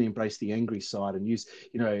 rather than embrace the angry side and use,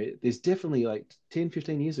 there's definitely like 10,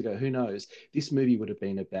 15 years ago, who knows, this movie would have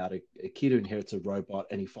been about a kid who inherits a robot,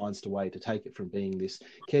 and he finds a way to take it from being this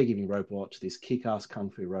caregiving robot to this kick-ass kung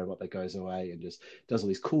fu robot that goes away and just does all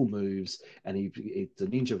these cool moves, and it's a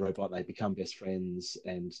ninja robot, they become best friends,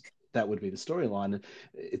 and that would be the storyline.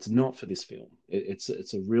 It's not for this film. It's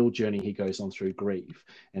a real journey he goes on through grief,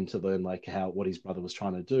 and to learn like what his brother was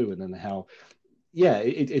trying to do, and then how I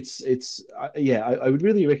would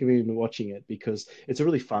really recommend watching it, because it's a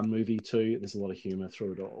really fun movie too. There's a lot of humor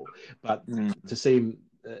through it all, but to see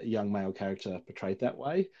a young male character portrayed that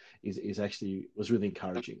way was really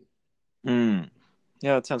encouraging. Yeah,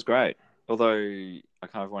 that sounds great. Although I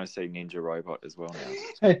kind of want to see Ninja Robot as well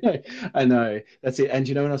now. I know. That's it. And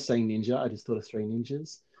when I was saying ninja, I just thought of Three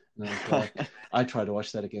Ninjas. And I was like, I tried to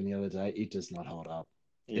watch that again the other day. It does not hold up.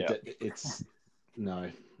 Yeah. No,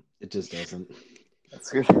 it just doesn't.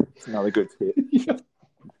 That's good. It's another good tip. Yeah.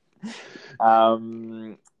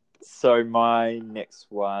 So my next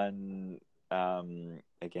one,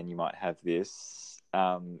 again, you might have this,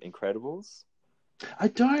 Incredibles. I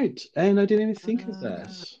don't, and I didn't even think of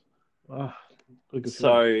that. Oh,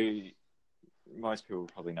 so most people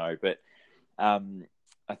probably know, but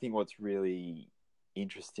I think what's really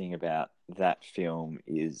interesting about that film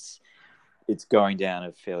is it's going down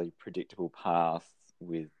a fairly predictable path,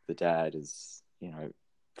 with the dad as,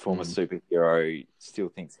 former superhero, still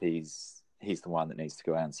thinks he's the one that needs to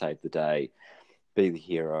go out and save the day, be the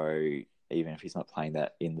hero, even if he's not playing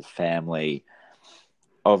that in the family.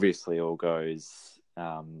 Obviously all goes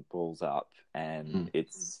balls up, and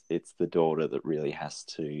Mm. it's the daughter that really has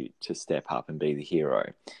to step up and be the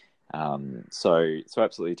hero. So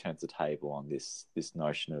absolutely turns the table on this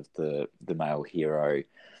notion of the male hero,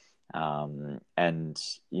 and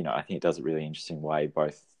I think it does it really interesting way,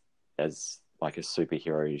 both as like a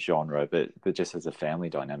superhero genre, but just as a family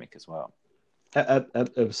dynamic as well.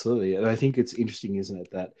 Absolutely, and I think it's interesting, isn't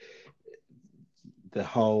it, that the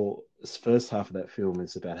whole first half of that film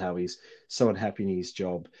is about how he's so unhappy in his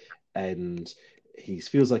job, and he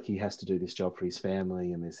feels like he has to do this job for his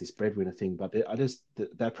family, and there's this breadwinner thing. But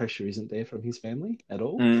that pressure isn't there from his family at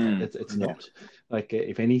all. It's Yeah. not. Like,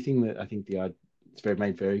 if anything, that I think it's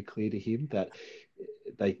made very clear to him that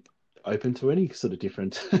they open to any sort of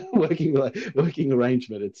different working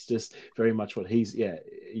arrangement. It's just very much what he's. Yeah,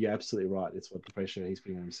 you're absolutely right. It's what the pressure he's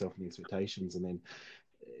putting on himself and the expectations, and then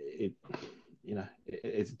it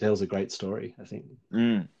it tells a great story, I think.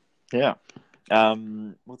 Yeah.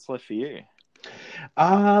 What's left for you?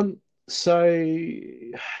 So,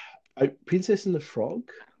 Princess and the Frog,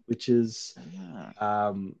 which is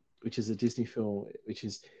a Disney film, which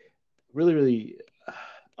is really, really,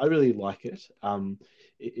 I really like it.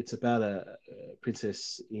 It's about a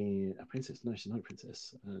princess a princess. No, she's not a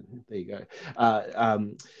princess. There you go.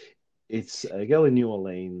 It's a girl in New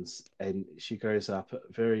Orleans, and she grows up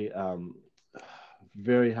very,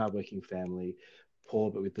 very hardworking family,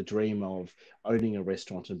 poor, but with the dream of owning a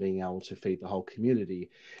restaurant and being able to feed the whole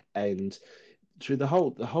community. And through the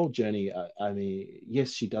whole journey, I mean,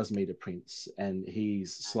 yes, she does meet a prince, and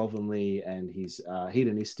he's slovenly and he's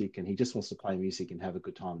hedonistic, and he just wants to play music and have a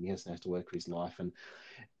good time. And he has to work for his life, and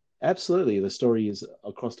absolutely, the story is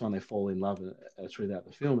across time they fall in love throughout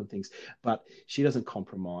the film and things, but she doesn't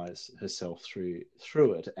compromise herself through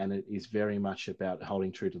it, and it is very much about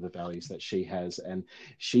holding true to the values that she has, and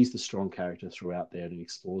she's the strong character throughout there, and it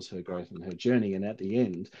explores her growth and her journey. And at the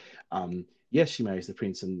end, yes, she marries the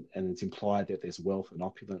prince, and it's implied that there's wealth and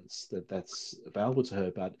opulence that's available to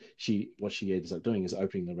her, but what she ends up doing is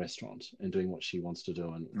opening the restaurant and doing what she wants to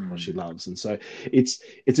do and what she loves. And so it's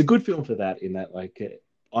a good film for that, in that, like,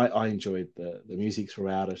 I enjoyed the music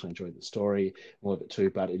throughout it. I enjoyed the story, all of it too,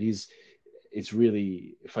 but it's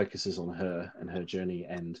really focuses on her and her journey,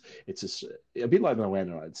 and it's a bit like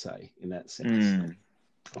Moana, I'd say, in that sense.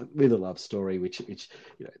 With a love story, which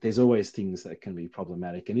there's always things that can be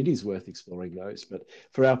problematic, and it is worth exploring those. But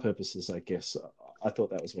for our purposes, I guess I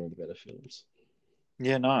thought that was one of the better films.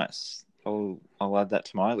 Yeah, nice. I'll add that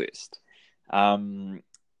to my list.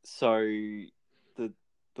 So the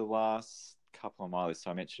last couple on my list,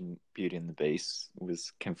 I mentioned Beauty and the Beast,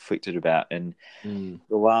 was conflicted about, and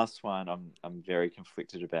the last one I'm very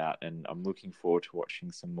conflicted about, and I'm looking forward to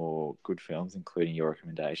watching some more good films, including your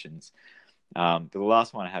recommendations. But the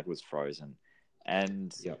last one I had was Frozen,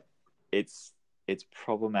 and it's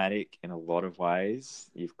problematic in a lot of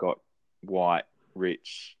ways. You've got white,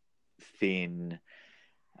 rich, thin,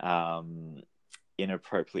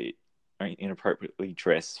 inappropriately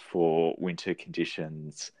dressed for winter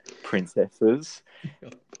conditions princesses,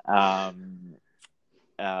 kind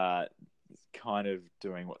of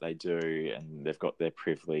doing what they do, and they've got their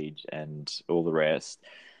privilege and all the rest.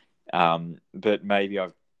 But maybe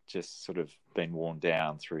I've just sort of been worn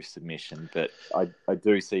down through submission, but I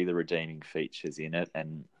do see the redeeming features in it,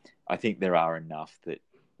 and I think there are enough that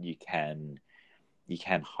you can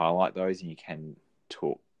highlight those, and you can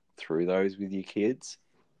talk through those with your kids.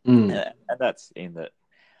 And that's in that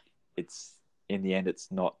it's, in the end,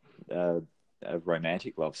 it's not a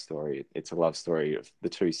romantic love story. It's a love story of the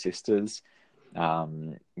two sisters,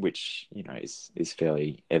 which is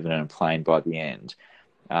fairly evident and plain by the end.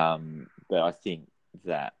 But I think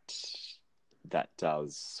that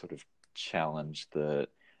does sort of challenge the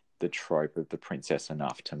trope of the princess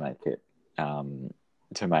enough to make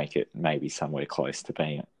it maybe somewhere close to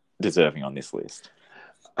being deserving on this list.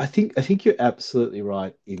 I think you're absolutely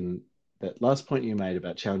right in that last point you made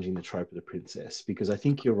about challenging the trope of the princess, because I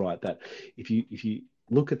think you're right that if you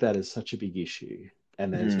look at that as such a big issue,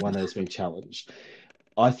 and there's one that has been challenged,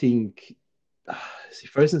 I think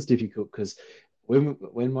Frozen's difficult, because when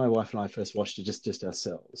my wife and I first watched it, just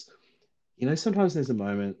ourselves, sometimes there's a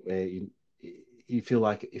moment where you feel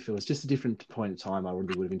like if it was just a different point in time, I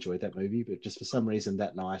really would have enjoyed that movie, but just for some reason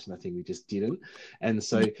that night, and I think we just didn't. And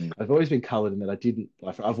so I've always been coloured in that I didn't.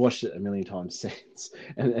 I've watched it a million times since,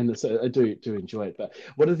 and so I do enjoy it. But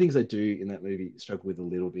one of the things I do in that movie struggle with a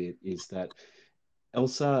little bit is that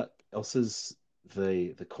Elsa's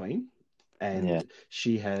the queen, and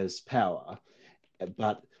she has power,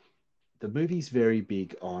 but the movie's very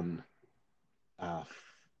big on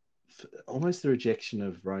almost the rejection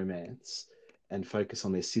of romance and focus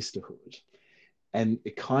on their sisterhood. And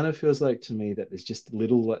it kind of feels like to me that there's just a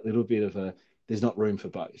little bit of a there's not room for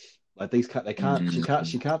both. Like they can't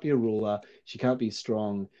she can't be a ruler, she can't be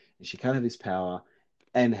strong, and she can't have this power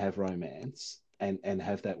and have romance and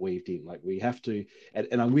have that weaved in. Like we have to,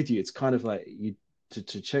 and I'm with you. It's kind of like you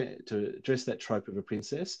to address that trope of a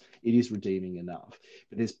princess. It is redeeming enough,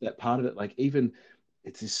 but there's that part of it. Like even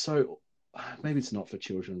it's just so maybe it's not for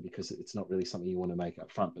children because it's not really something you want to make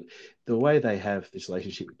up front. But the way they have this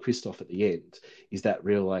relationship with Kristoff at the end is that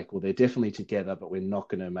real like, well, they're definitely together, but we're not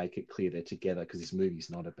going to make it clear they're together because this movie's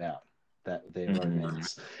not about that their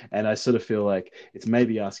romance. And I sort of feel like it's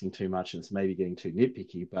maybe asking too much and it's maybe getting too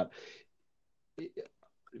nitpicky, but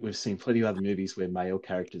we've seen plenty of other movies where male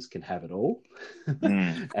characters can have it all,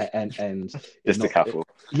 and just a couple.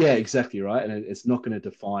 Yeah, exactly right. And it's not going to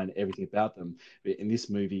define everything about them. But in this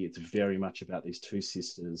movie, it's very much about these two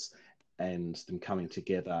sisters and them coming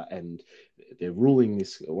together, and they're ruling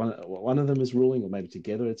this. One of them is ruling, or maybe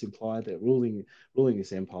together it's implied they're ruling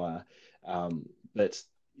this empire. But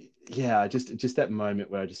yeah, just that moment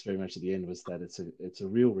where I just very much at the end was that it's a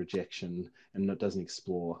real rejection, and it doesn't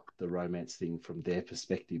explore the romance thing from their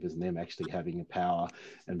perspective as them actually having a power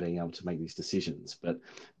and being able to make these decisions. But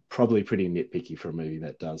probably pretty nitpicky for a movie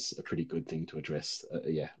that does a pretty good thing to address,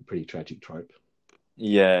 a pretty tragic trope.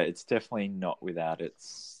 Yeah, it's definitely not without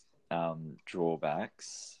its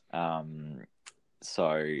drawbacks.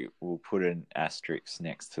 So we'll put an asterisk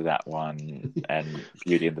next to that one and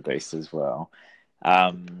Beauty and the Beast as well.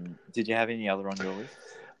 Did you have any other on your list?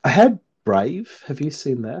 I had Brave. Have you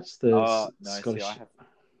seen that? No, Scottish... See,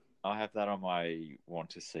 I have that on my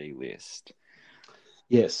want to see list.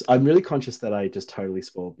 Yes, I'm really conscious that I just totally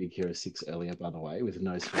spoiled Big Hero 6 earlier, by the way, with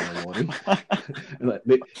no spoiler warning.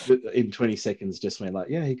 In 20 seconds, just went like,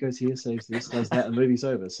 yeah, he goes here, saves this, does that, and the movie's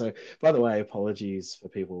over. So, by the way, apologies for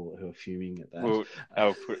people who are fuming at that. Well,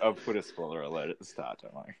 I'll put a spoiler alert at the start,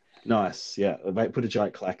 don't worry. Nice, yeah. Put a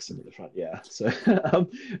giant klaxon at the front, yeah. So,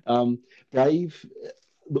 Brave,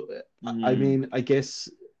 I mean, I guess...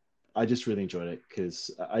 I just really enjoyed it because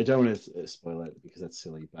I don't want to spoil it because that's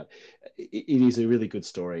silly, but it is a really good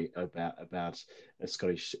story about a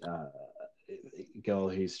Scottish girl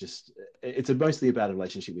who's just... It's mostly about a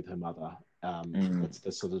relationship with her mother.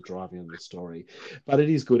 That's sort of driving on the story, but it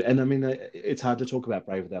is good. And I mean, it's hard to talk about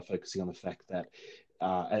Brave without focusing on the fact that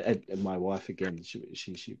and my wife again,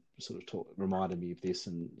 she sort of reminded me of this,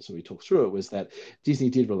 and so we talked through it. Was that Disney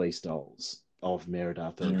did release dolls of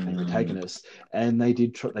Merida, the protagonist, and they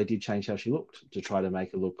did change how she looked to try to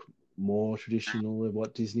make her look more traditional of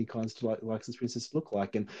what Disney kinds of likes its princess to look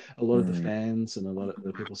like. And a lot of the fans and a lot of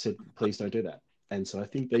the people said, please don't do that. And so I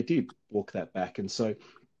think they did walk that back. And so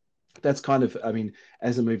that's kind of, I mean,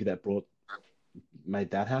 as a movie that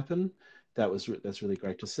made that happen, that's really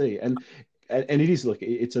great to see. And it is, look,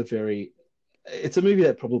 it's a movie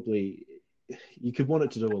that probably you could want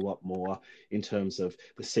it to do a lot more in terms of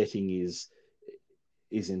the setting is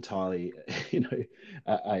entirely,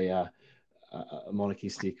 a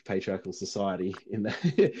monarchistic patriarchal society in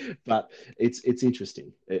that, but it's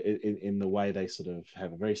interesting in the way they sort of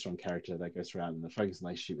have a very strong character that goes around and the focus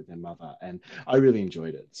relationship with their mother, and I really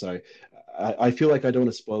enjoyed it. So I feel like I don't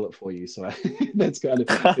want to spoil it for you, so that's kind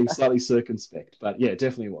of being slightly circumspect, but yeah,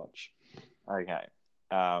 definitely watch. Okay.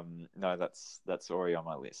 No, that's already on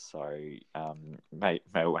my list. So may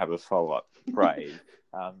we'll have a follow up Brave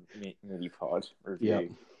mini pod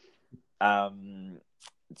review. Yep.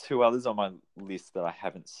 Two others on my list that I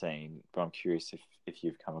haven't seen, but I'm curious if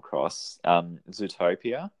you've come across.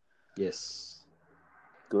 Zootopia. Yes.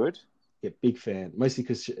 Good. Yeah, big fan. Mostly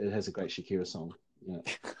because it has a great Shakira song. Yeah.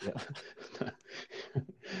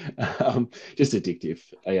 Just addictive.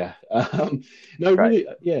 Yeah. No, great. Really.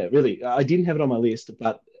 Yeah, really. I didn't have it on my list,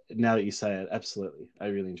 but now that you say it, absolutely, I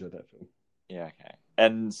really enjoyed that film. Yeah. Okay.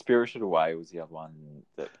 And Spirited Away was the other one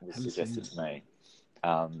that was suggested to me.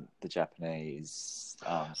 The Japanese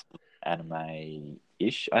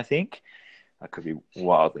anime-ish, I think. I could be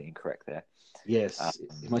wildly incorrect there. Yes,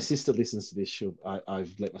 if my sister listens to this,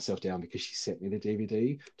 I've let myself down because she sent me the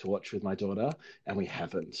DVD to watch with my daughter, and we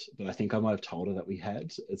haven't. But I think I might have told her that we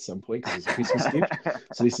had at some point because it's a Christmas gift.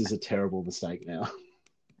 So this is a terrible mistake now.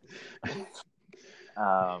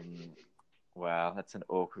 Wow, that's an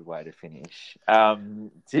awkward way to finish.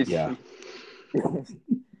 Did you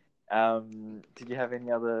have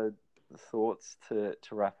any other thoughts to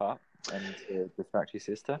wrap up and to distract your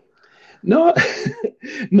sister? No,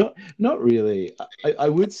 not really. I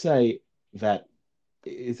would say that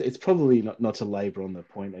it's probably not to labor on the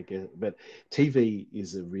point, I guess, but TV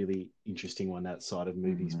is a really interesting one outside of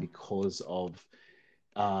movies because of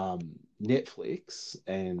Netflix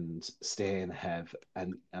and Stan have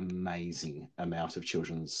an amazing amount of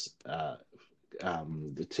children's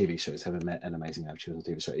the TV shows have an amazing amount of children's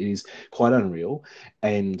TV show. It is quite unreal,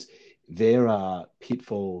 and there are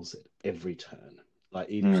pitfalls at every turn. Like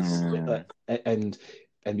it is,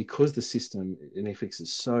 and because the system Netflix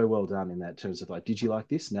is so well done in that terms of like, did you like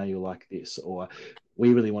this? Now you'll like this, or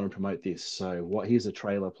we really want to promote this. So what? Here's a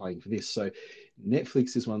trailer playing for this. So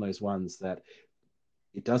Netflix is one of those ones that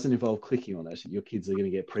it doesn't involve clicking on it. Your kids are going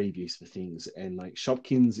to get previews for things, and like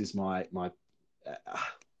Shopkins is my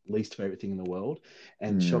least favorite thing in the world,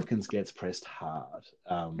 and Shopkins gets pressed hard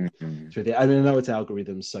through there. I mean, I know it's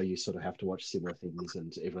algorithms, so you sort of have to watch similar things,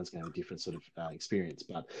 and everyone's going to have a different sort of experience.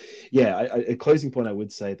 But yeah, a closing point, I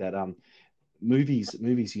would say that movies,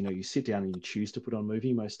 you know, you sit down and you choose to put on a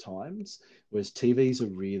movie most times, whereas TV is a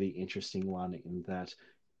really interesting one in that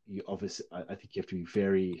you obviously, I think you have to be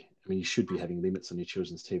very, I mean, you should be having limits on your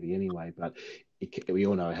children's TV anyway, but we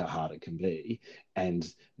all know how hard it can be.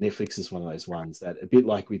 And Netflix is one of those ones that, a bit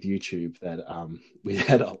like with YouTube, that with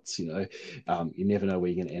adults, you know, you never know where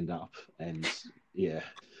you're going to end up. And yeah,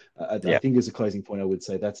 I think as a closing point, I would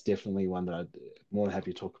say that's definitely one that I'd more than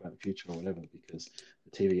happy to talk about in the future or whatever, because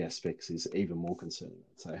the TV aspects is even more concerning,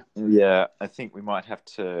 I'd say. Yeah, I think we might have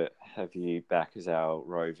to have you back as our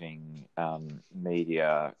roving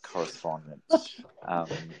media correspondent.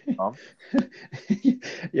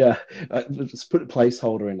 Yeah, just put a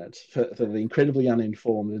placeholder in it for the incredibly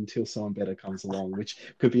uninformed until someone better comes along, which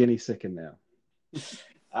could be any second now.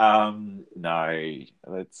 No,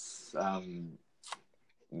 let's.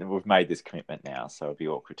 We've made this commitment now, so it'd be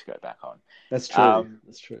awkward to go back on. That's true.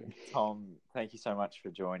 That's true. Tom, thank you so much for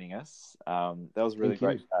joining us. That was a really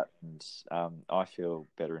great chat, and I feel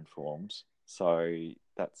better informed. So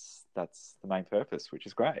that's the main purpose, which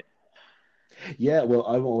is great. Yeah, well,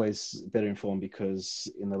 I'm always better informed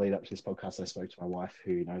because in the lead up to this podcast, I spoke to my wife,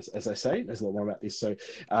 who knows, as I say, knows a lot more about this. So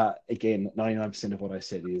again, 99% of what I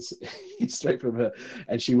said is straight from her,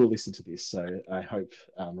 and she will listen to this. So I hope,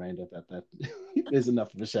 Randa, that there's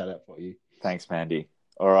enough of a shout out for you. Thanks, Mandy.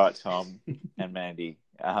 All right, Tom and Mandy.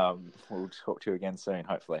 We'll talk to you again soon,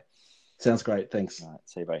 hopefully. Sounds great. Thanks. All right,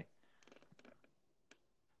 see you,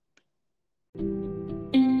 bye.